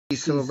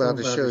Something about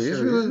the show. It's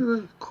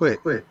really quick.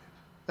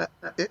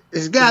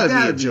 It's got to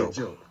be a joke.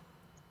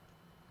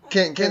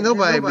 Can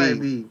nobody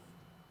be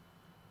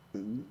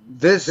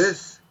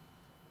this?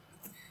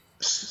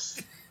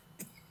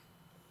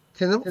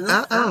 I don't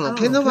know.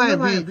 Can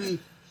nobody be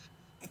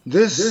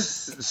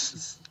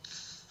this?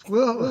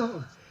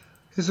 Well,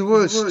 is the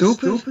word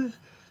stupid?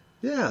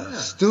 Yeah,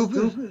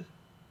 stupid.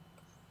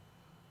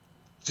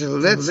 To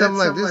let something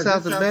like this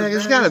out the bag,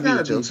 it's got to be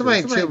a joke.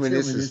 Somebody tell me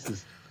this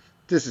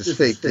is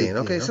fake thing.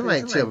 Okay,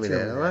 somebody tell me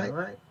that. All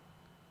right.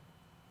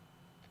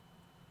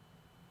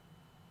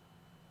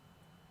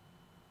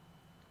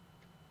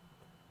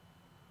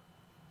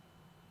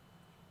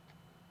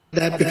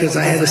 That because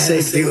I had to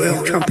save the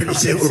oil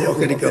companies, they were all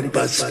going to go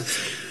bust.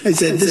 I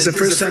said, this is the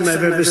first time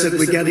I've ever said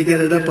we got to get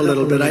it up a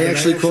little bit. I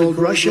actually called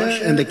Russia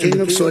and the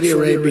King of Saudi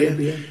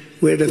Arabia.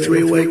 We had a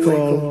three-way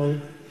call,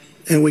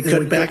 and we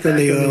cut back on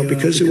the oil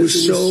because it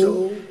was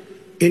so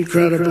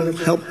incredible,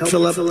 helped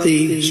fill up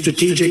the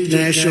strategic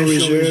national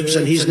reserves,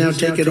 and he's now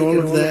taken all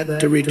of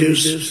that to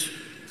reduce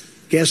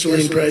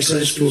gasoline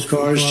prices for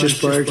cars just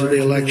prior to the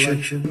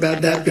election.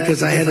 About that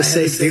because I had to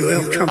save the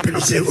oil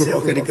companies, they were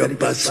all going to go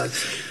bust.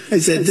 I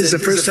said, this is the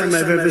first time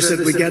I've ever said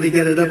we got to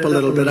get it up a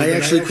little bit. I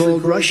actually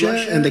called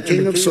Russia and the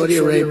King of Saudi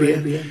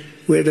Arabia.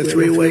 We had a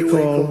three-way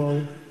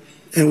call,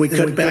 and we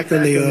cut back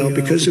on the oil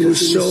because it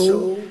was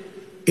so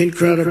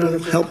incredible,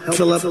 helped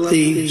fill up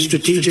the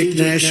strategic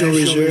national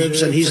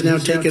reserves, and he's now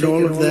taken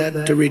all of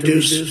that to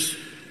reduce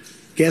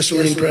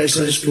gasoline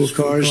prices for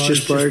cars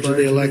just prior to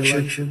the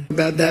election.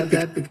 About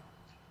that.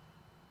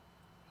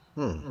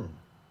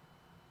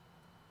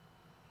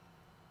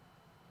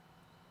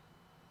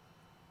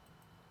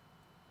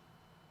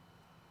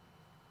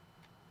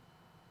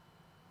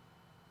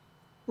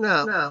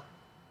 Now,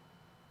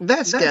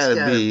 that's got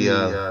to be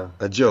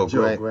a joke,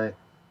 right?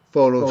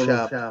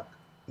 Photoshop,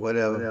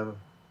 whatever.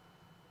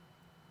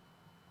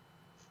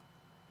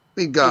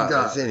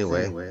 Regardless,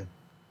 anyway.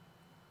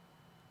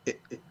 If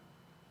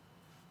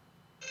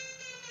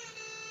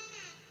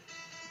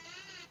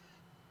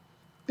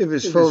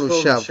it's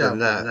Photoshopped or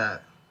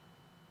not,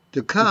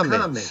 the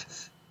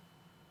comments.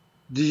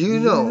 Do you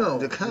know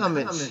the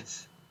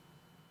comments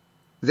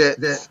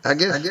that I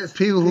guess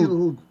people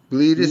who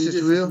believe this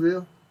is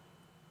real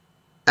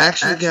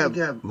actually got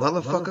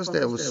motherfuckers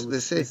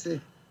that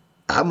say,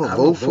 I'm going to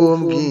vote for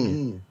him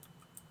again.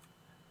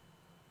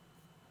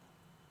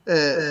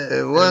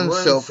 And one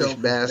selfish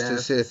bastard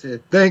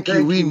said, thank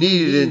you, we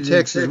need it in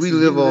Texas. We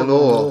live on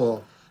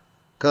oil.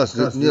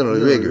 Constitutional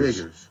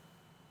rigors.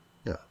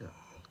 Yeah.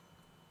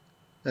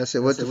 I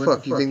said, what the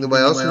fuck? You think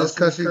nobody else in this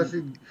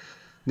country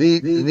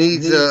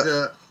needs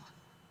a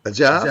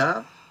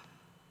job?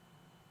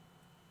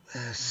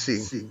 Let's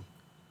see.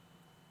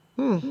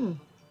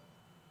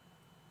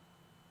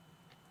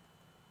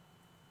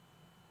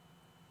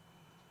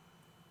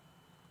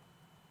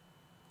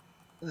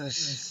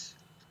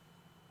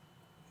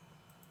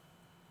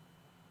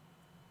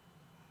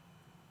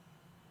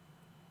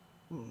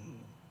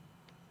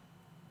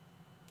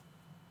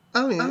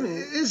 I mean,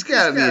 it's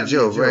got to be a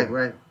joke,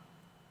 right?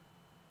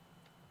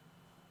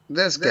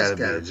 That's got to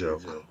be a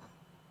joke.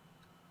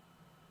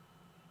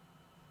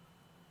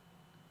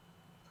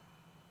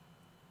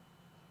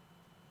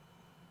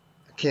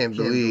 I can't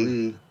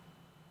believe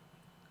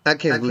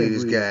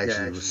this guy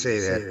actually would say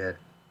that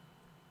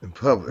in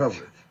public.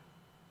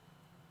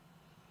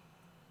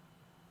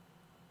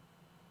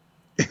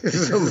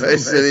 Somebody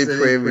said they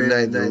pray every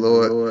night the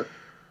Lord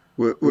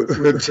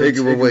will take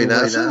him away.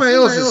 Now, somebody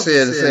else is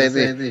saying the same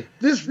thing.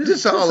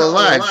 This all a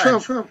lie.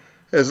 Trump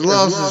has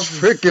lost his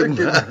freaking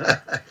mind.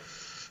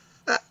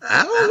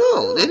 I don't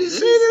know. Did he say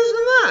this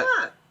or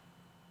not?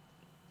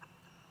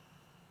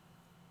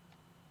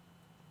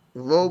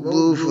 Vote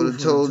blue for the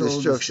total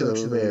destruction of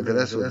America.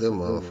 That's what them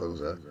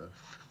motherfuckers are.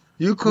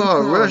 You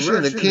called Russia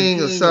and the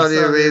King of Saudi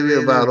Arabia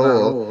about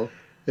oil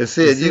and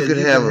said you could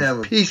have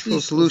a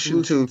peaceful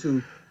solution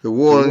to the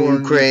war in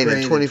Ukraine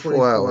in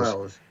 24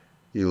 hours.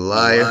 You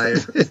liar.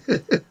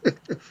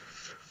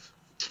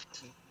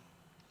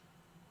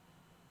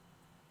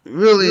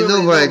 Really,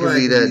 nobody can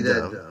be that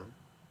dumb.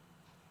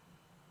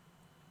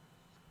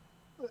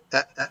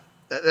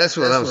 That's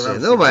what I'm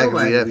saying. Nobody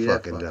can be that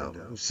fucking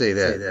dumb. Say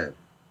that.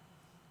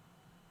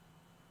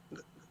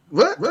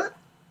 What?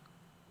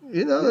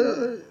 You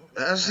know,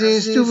 I've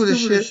seen stupid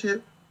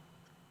shit.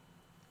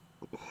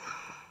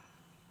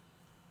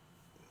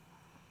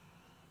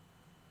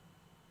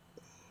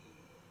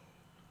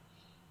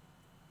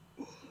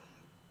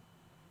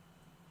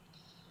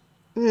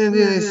 And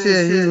then he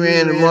said he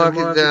ran the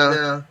market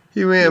down.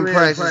 He ran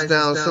prices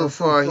down so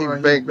far he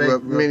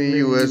bankrupted many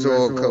U.S.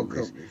 oil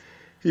companies.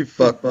 He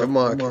fucked the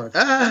market.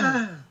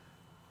 I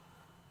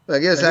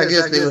guess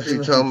they must be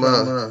talking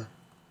about.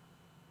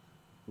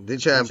 They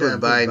try and put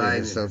Biden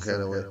in some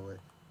kind of way.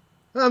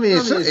 I mean,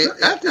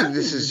 I think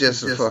this is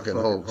just a fucking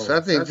hoax.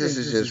 I think this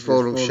is just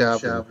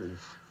Photoshop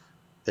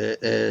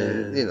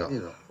and you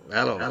know,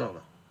 I don't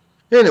know.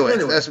 Anyway,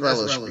 that's my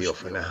little spiel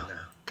for now.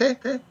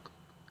 Okay?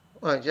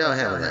 All right, y'all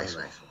have a nice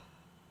one.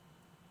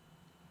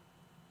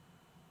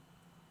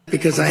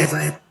 because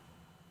I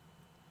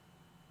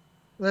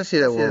Let's see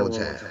that one more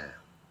time.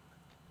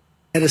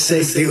 had to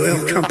say to the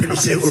oil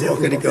companies they were all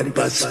going to go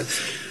bust.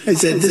 I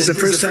said, this is the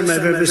first time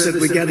I've ever said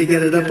we got to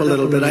get it up a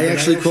little bit. I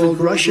actually called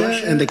Russia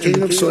and the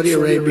King of Saudi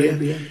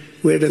Arabia.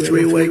 We had a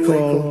three-way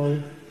call,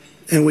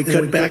 and we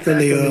cut back on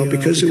the oil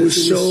because it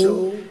was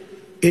so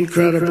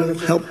incredible,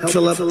 helped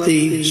fill up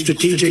the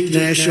strategic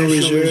national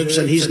reserves,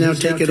 and he's now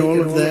taken all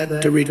of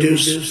that to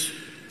reduce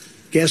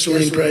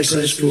gasoline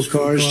prices for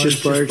cars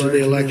just prior to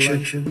the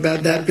election.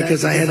 About that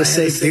because I had to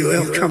say to the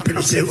oil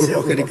companies they were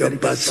all going to go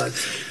bust.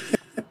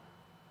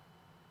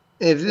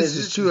 If this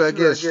is true, I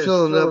guess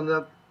filling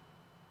up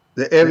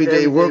the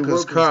everyday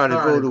worker's car to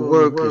go to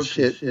work and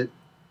shit,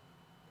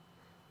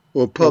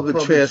 or public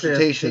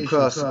transportation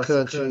across the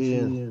country,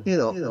 and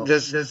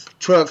just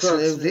trucks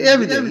and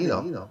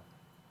everything,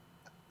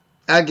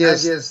 I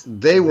guess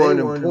they weren't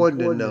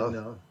important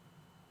enough,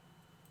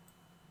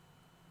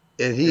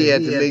 and he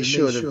had to make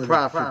sure the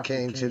profit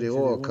came to the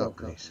oil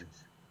companies.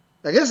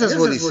 I guess that's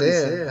what he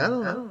said. I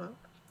don't know.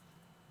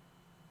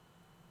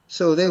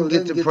 So they can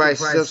get the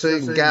prices up so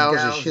they can gouge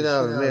the shit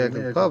out of the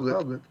American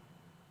public.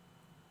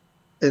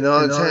 And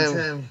all the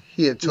time,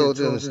 he had told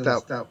them to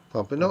stop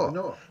pumping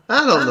oil.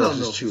 I don't know if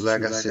it's true.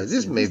 Like I said,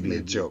 this may be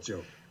a joke.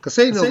 Because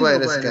ain't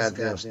nobody that's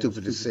goddamn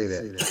stupid to say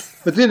that.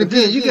 But then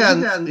again, you got,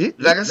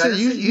 like I said,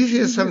 you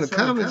hear some of the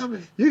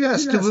comments, you got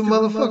stupid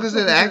motherfuckers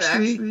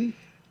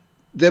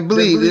that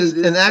believe this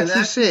and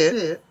actually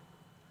said,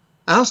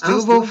 I'll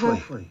still vote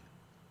for you.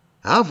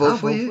 I'll vote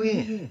for you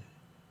again.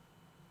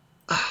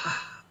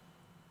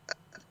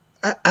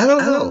 I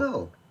don't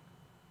know.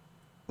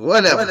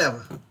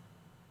 Whatever.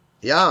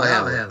 Y'all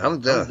have it. I'm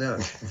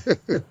done.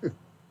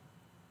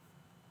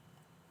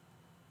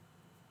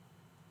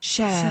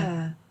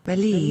 Share,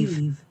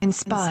 believe,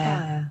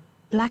 inspire.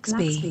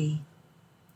 Blacksby.